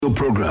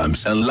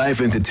programs, and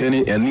live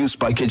entertaining and news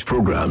package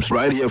programs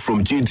right here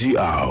from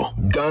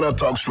GTR, Ghana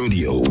Talks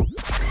Radio.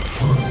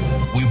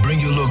 We bring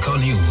you local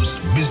news,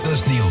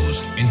 business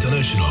news,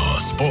 international,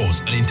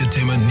 sports, and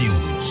entertainment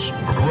news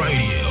right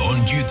here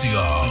on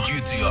GTR.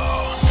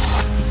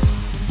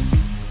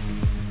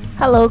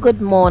 Hello, good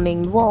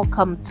morning.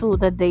 Welcome to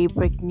the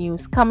Daybreak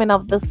News. Coming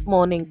up this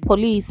morning,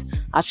 police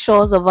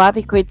assures of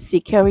adequate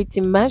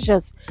security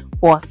measures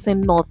for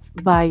Asin North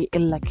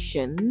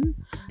by-election.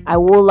 I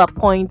will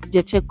appoint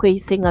Jeche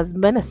Kwesing as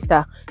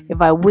minister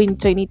if I win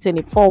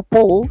 2024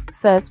 polls,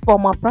 says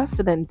former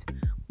President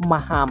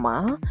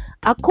Mahama.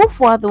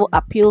 Akufo-Addo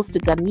appeals to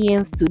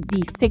Ghanaians to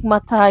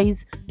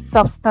destigmatize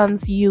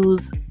substance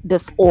use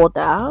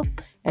disorder.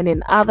 And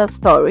in other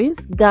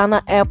stories,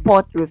 Ghana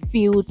Airport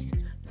refutes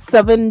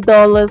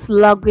 $7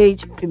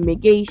 luggage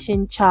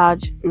fumigation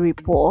charge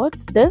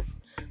reports.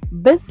 This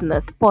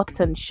business,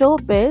 sports and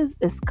showbiz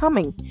is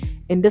coming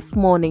in this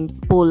morning's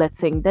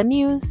bulletin. The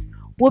news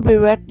will be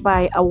read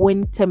by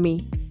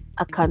Awentemi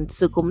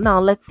Akansukum.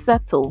 Now let's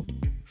settle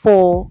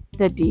for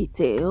the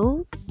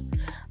details.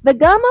 The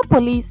Ghana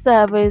Police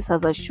Service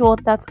has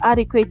assured that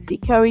adequate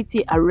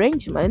security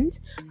arrangements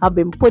have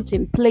been put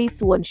in place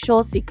to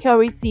ensure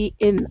security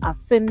in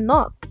Asin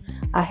North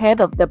ahead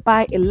of the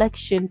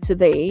by-election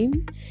today.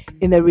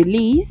 In a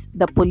release,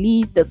 the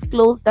police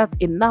disclosed that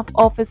enough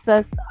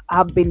officers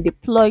have been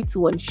deployed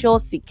to ensure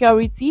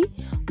security,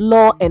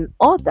 law and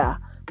order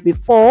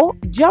before,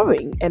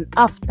 during and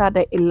after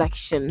the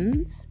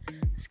elections.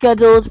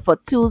 Scheduled for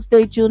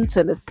Tuesday, June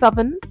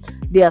 27,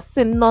 the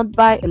Asin North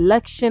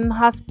by-election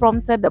has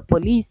prompted the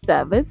police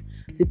service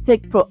to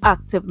take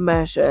proactive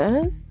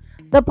measures.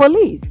 The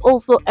police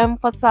also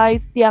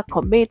emphasized their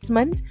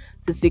commitment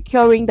to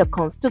securing the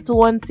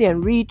constituency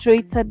and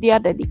reiterated their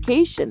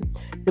dedication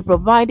to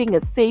providing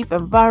a safe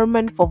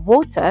environment for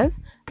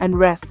voters and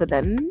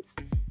residents.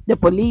 The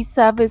police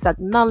service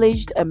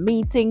acknowledged a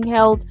meeting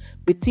held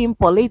between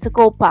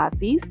political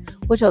parties,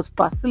 which was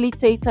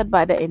facilitated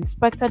by the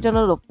Inspector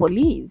General of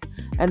Police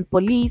and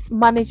Police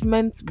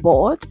Management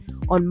Board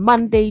on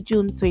Monday,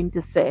 June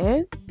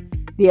 26th.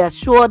 They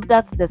assured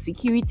that the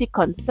security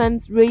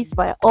concerns raised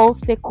by all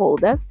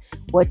stakeholders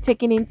were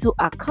taken into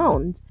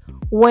account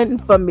when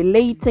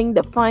formulating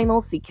the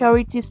final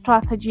security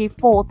strategy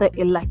for the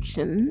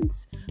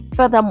elections.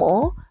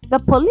 Furthermore, the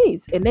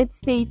police, in its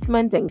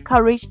statement,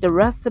 encouraged the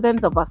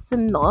residents of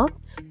Asin North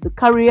to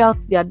carry out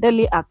their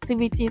daily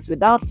activities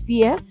without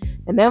fear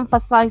and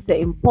emphasized the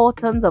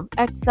importance of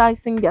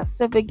exercising their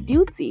civic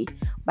duty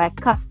by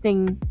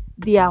casting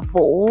their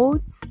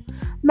votes.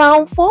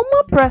 Now,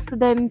 former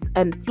president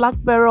and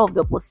flag bearer of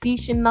the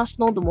opposition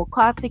National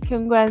Democratic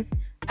Congress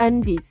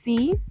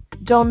 (NDC),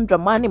 John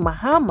Dramani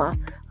Mahama,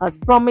 has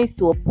promised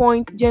to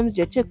appoint James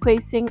Jeche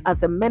Kwesing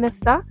as a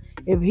minister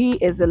if he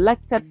is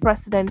elected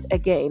president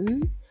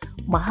again.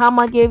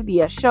 Mahama gave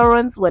the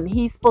assurance when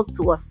he spoke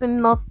to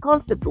Asin North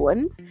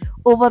constituents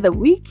over the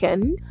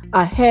weekend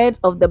ahead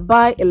of the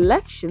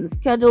by-election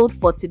scheduled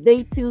for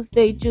today,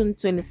 Tuesday, June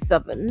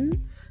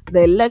 27.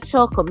 The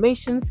Electoral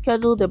Commission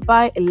scheduled a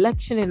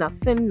by-election in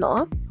Asin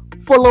North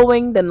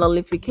following the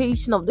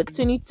nullification of the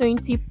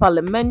 2020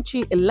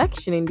 parliamentary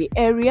election in the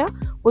area,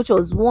 which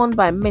was won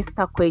by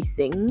Mr.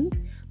 Kwesing.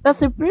 The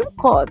Supreme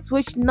Court,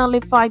 which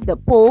nullified the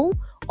poll,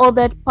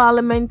 ordered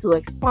Parliament to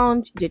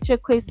expunge Jeche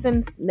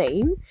Kwesing's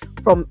name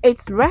from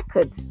its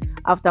records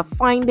after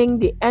finding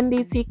the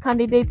NDC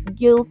candidates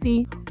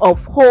guilty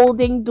of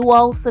holding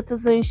dual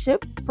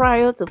citizenship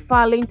prior to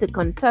filing to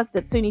contest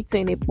the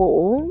 2020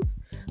 polls.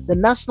 The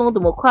National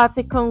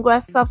Democratic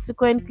Congress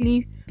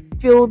subsequently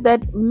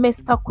fielded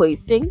Mr.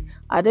 Kwesing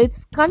as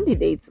its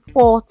candidate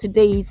for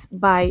today's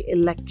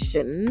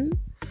by-election.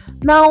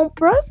 Now,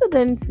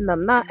 President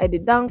Nana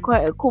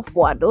Edidankwa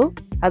Akufo-Addo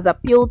has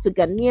appealed to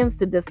Ghanaians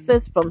to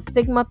desist from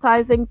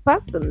stigmatizing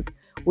persons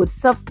with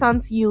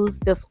substance use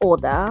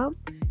disorder.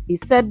 He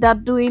said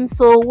that doing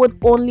so would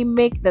only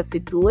make the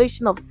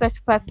situation of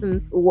such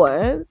persons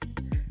worse.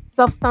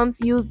 Substance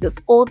use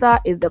disorder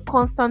is the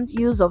constant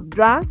use of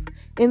drugs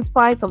in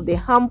spite of the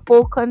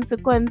harmful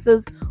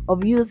consequences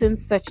of using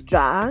such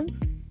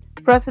drugs.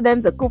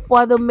 President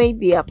Akufo-Addo made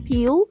the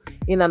appeal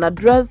in an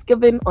address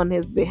given on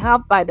his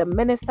behalf by the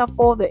Minister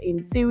for the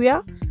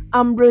Interior,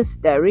 Ambrose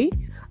Derry,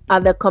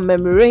 at the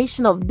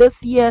commemoration of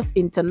this year's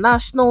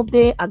International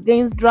Day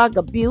Against Drug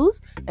Abuse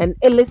and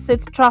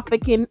Illicit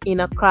Trafficking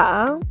in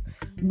Accra.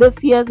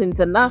 This year's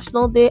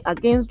International Day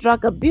Against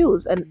Drug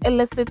Abuse and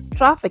Illicit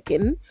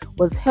Trafficking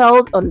was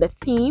held on the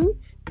theme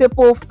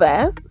People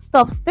First,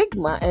 Stop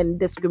Stigma and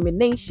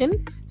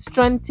Discrimination,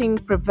 Strengthening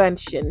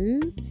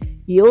Prevention.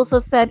 He also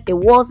said it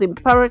was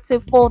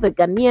imperative for the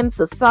Ghanaian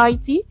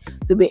society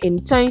to be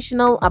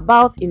intentional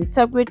about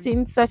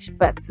integrating such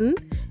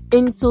persons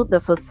into the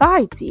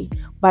society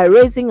by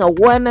raising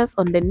awareness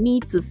on the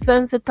need to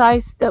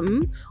sensitize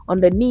them on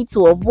the need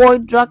to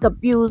avoid drug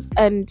abuse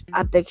and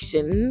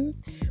addiction.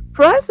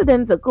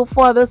 President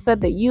Akufo-Addo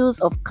said the use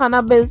of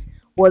cannabis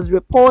was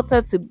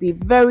reported to be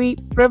very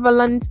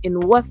prevalent in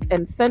West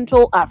and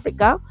Central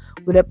Africa,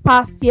 with a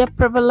past year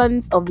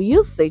prevalence of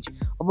usage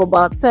of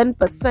about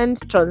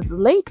 10%,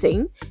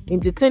 translating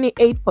into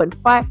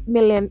 28.5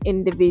 million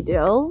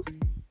individuals.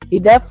 He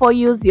therefore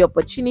used the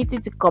opportunity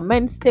to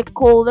commend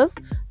stakeholders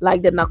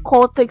like the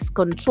Narcotics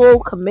Control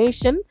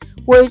Commission,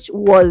 which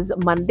was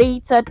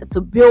mandated to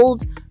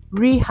build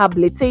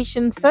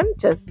rehabilitation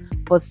centers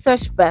for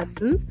such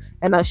persons,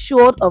 and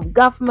assured of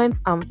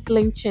government's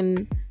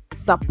unflinching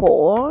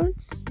support.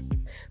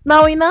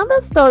 Now, in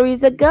other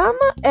stories, the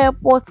Ghana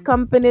Airports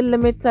Company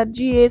Limited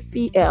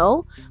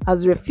 (GACL)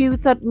 has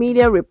refuted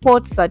media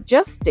reports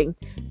suggesting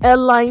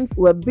airlines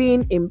were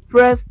being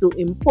impressed to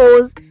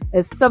impose a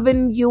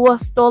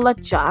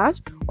 $7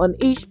 charge on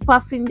each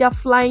passenger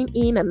flying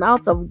in and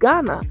out of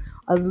Ghana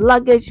as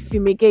luggage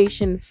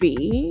fumigation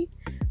fee.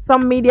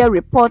 Some media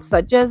reports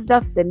suggest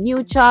that the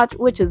new charge,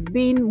 which is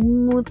being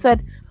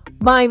mooted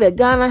by the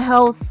Ghana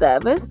Health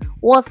Service,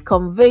 was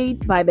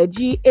conveyed by the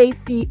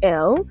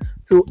GACL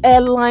to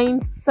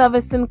airlines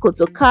servicing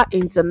Kotoka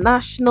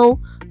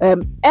International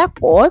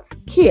Airport,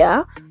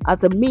 KIA,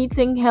 at a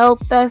meeting held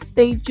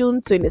Thursday,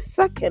 June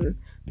 22nd,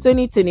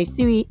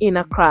 2023 in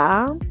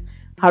Accra.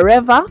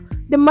 However,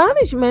 the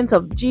management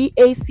of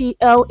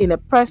GACL, in a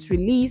press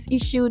release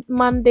issued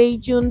Monday,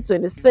 June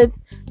 26,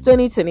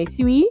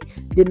 2023,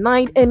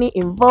 denied any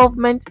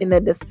involvement in a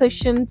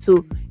decision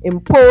to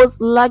impose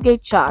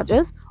luggage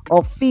charges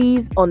or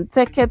fees on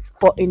tickets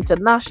for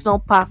international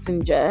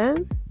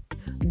passengers.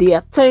 The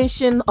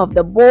attention of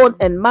the board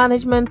and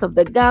management of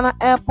the Ghana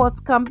Airports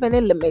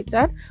Company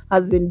Limited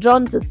has been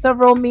drawn to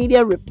several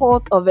media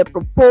reports of a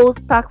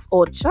proposed tax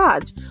or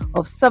charge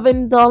of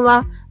 $7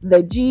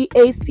 the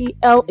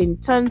GACL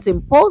intends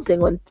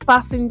imposing on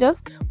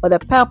passengers for the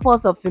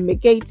purpose of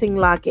fumigating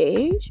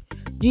luggage.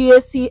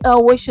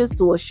 GACL wishes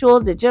to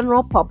assure the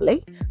general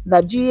public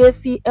that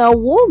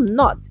GACL will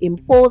not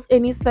impose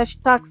any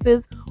such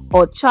taxes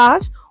or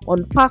charge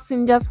on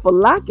passengers for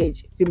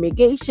luggage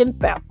fumigation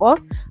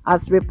purpose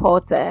as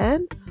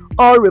reported.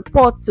 All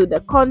reports to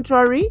the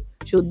contrary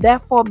should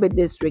therefore be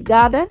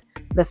disregarded,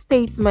 the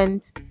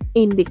statement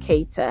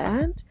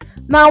indicated.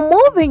 Now,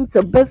 moving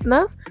to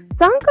business,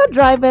 tanker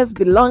drivers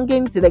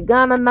belonging to the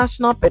Ghana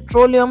National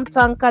Petroleum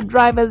Tanker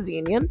Drivers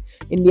Union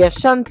in the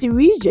Ashanti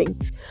region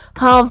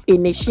have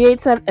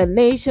initiated a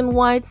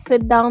nationwide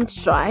sit-down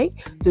strike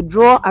to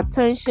draw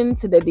attention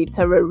to the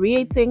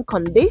deteriorating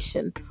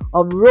condition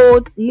of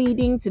roads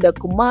leading to the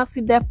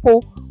Kumasi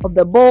depot of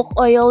the bulk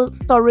oil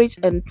storage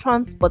and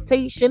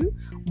transportation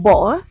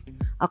bust.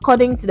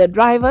 According to the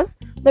drivers,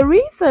 the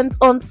recent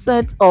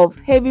onset of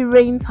heavy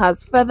rains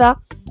has further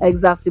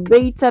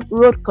exacerbated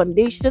road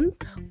conditions,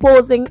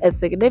 posing a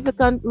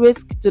significant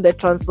risk to the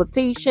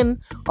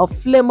transportation of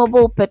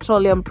flammable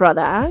petroleum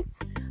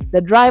products.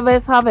 The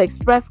drivers have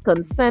expressed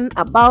concern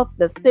about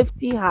the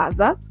safety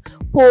hazards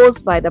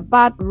posed by the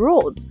bad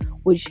roads,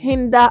 which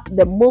hinder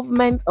the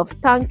movement of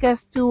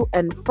tankers to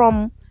and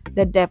from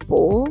the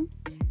depot.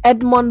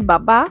 Edmond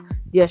Baba,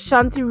 the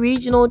Ashanti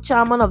Regional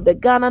Chairman of the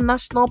Ghana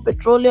National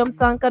Petroleum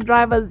Tanker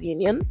Drivers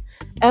Union,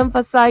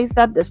 emphasized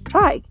that the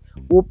strike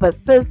will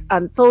persist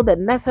until the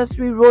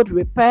necessary road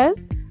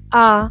repairs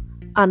are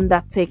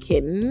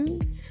undertaken.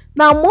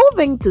 Now,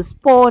 moving to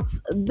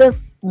sports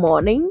this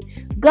morning,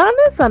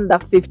 Ghana's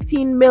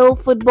under-15 male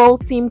football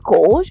team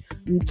coach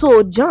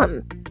Nto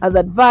Jan has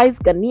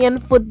advised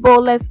Ghanaian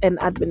footballers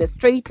and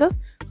administrators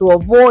to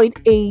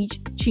avoid age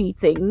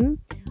cheating.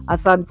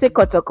 Asante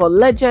Kotoko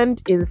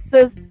legend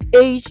insists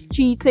age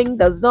cheating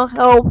does not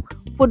help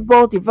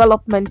football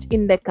development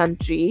in the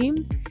country.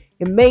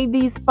 He made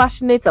this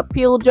passionate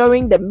appeal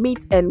during the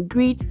meet and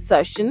greet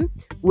session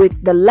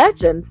with the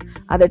legends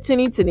at the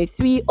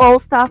 2023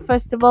 All-Star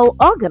Festival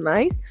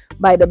organized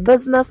by the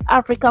Business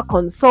Africa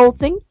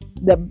Consulting,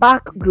 the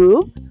BAC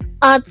Group,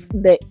 at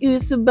the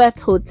Usubet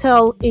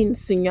Hotel in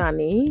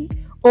Sunyani.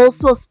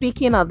 Also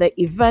speaking at the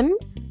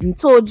event,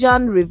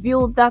 Ntojan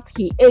revealed that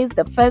he is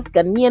the first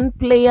Ghanaian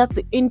player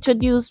to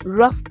introduce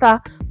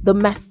Rasta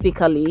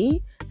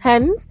domestically.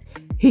 Hence,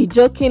 he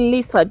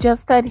jokingly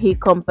suggested he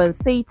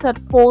compensated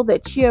for the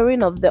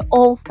cheering of the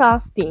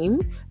All-Stars team,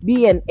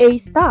 B&A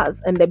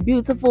Stars, and the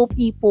beautiful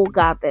people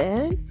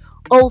gathered.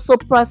 Also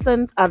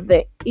present at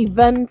the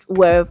event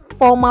were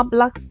former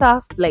Black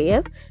Stars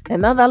players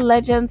and other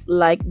legends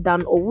like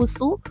Dan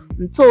Owusu,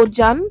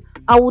 Ntojan,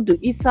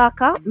 Awudu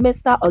Isaka,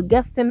 Mr.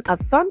 Augustine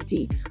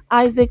Asante,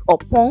 Isaac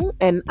Opong,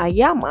 and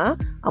Ayama,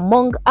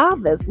 among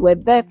others, were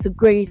there to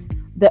grace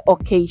the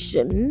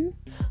occasion.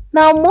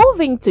 Now,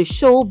 moving to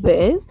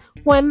showbiz,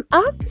 when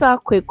actor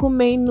Kweku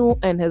Menu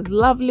and his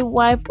lovely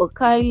wife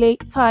Okaile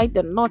tied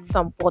the knot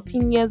some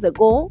 14 years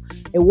ago,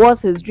 it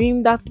was his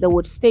dream that they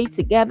would stay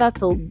together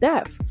till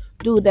death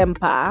do them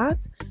part.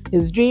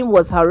 His dream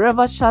was,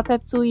 however,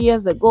 shattered 2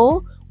 years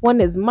ago when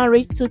his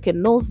marriage took a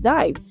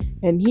nosedive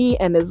and he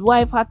and his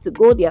wife had to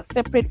go their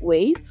separate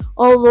ways,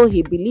 although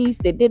he believes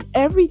they did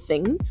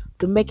everything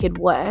to make it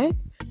work.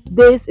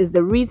 This is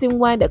the reason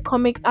why the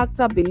comic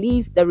actor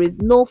believes there is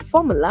no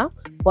formula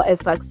for a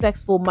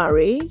successful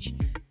marriage.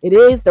 It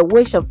is the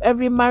wish of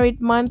every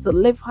married man to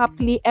live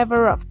happily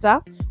ever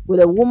after with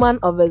a woman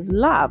of his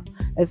love,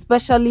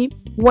 especially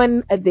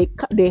when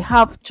they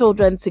have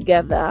children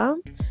together.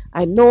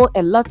 I know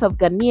a lot of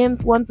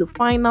Ghanaians want to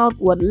find out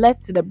what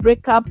led to the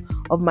breakup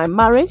of my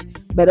marriage,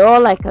 but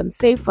all I can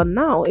say for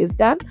now is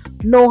that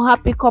no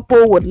happy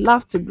couple would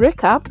love to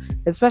break up,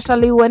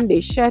 especially when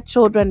they share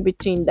children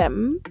between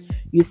them.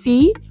 You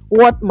see,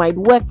 what might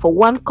work for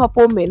one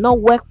couple may not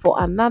work for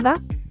another.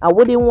 I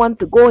wouldn't want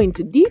to go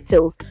into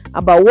details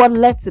about what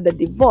led to the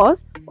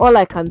divorce. All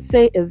I can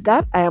say is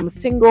that I am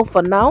single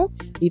for now,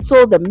 he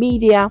told the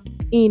media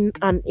in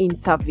an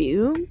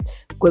interview.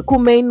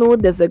 Kweku Menu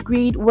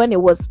disagreed when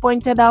it was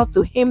pointed out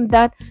to him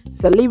that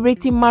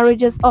celebrity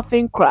marriages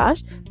often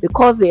crash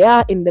because they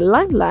are in the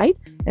limelight,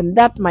 and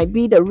that might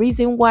be the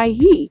reason why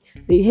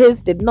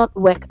his did not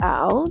work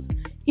out.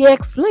 He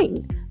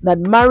explained that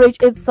marriage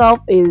itself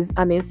is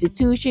an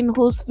institution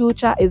whose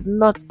future is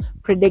not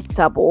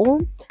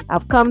predictable.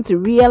 I've come to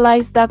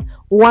realize that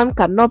one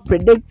cannot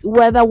predict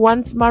whether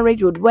one's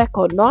marriage would work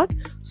or not.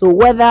 So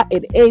whether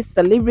it is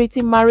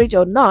celebrity marriage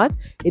or not,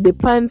 it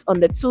depends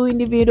on the two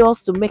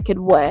individuals to make it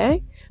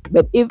work.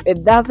 But if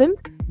it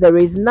doesn't, there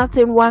is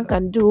nothing one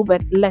can do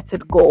but let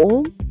it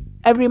go.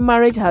 Every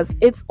marriage has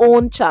its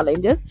own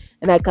challenges,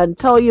 and I can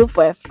tell you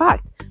for a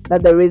fact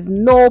that there is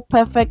no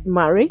perfect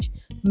marriage.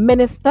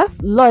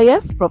 Ministers,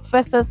 lawyers,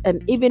 professors,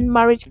 and even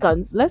marriage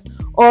counselors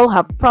all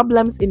have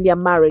problems in their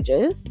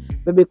marriages,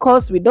 but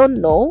because we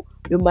don't know,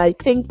 we might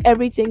think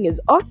everything is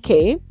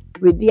okay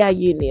with their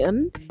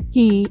union,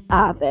 he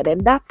added.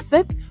 And that's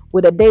it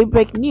with the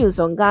Daybreak News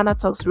on Ghana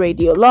Talks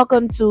Radio. Log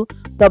on to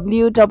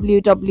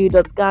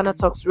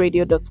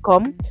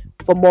www.ghanatalksradio.com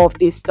for more of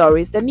these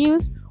stories. The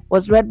news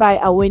was read by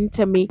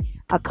Awentemi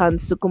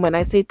Akansukum, and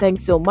I say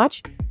thanks so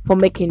much for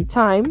making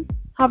time.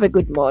 Have a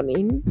good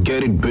morning.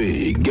 Get it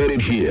big, get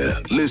it here.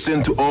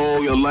 Listen to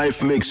all your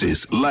live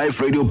mixes, live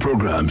radio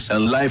programs,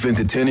 and live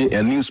entertaining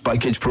and news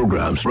package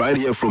programs right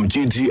here from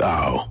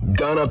GTR,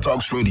 Ghana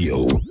Talks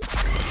Radio.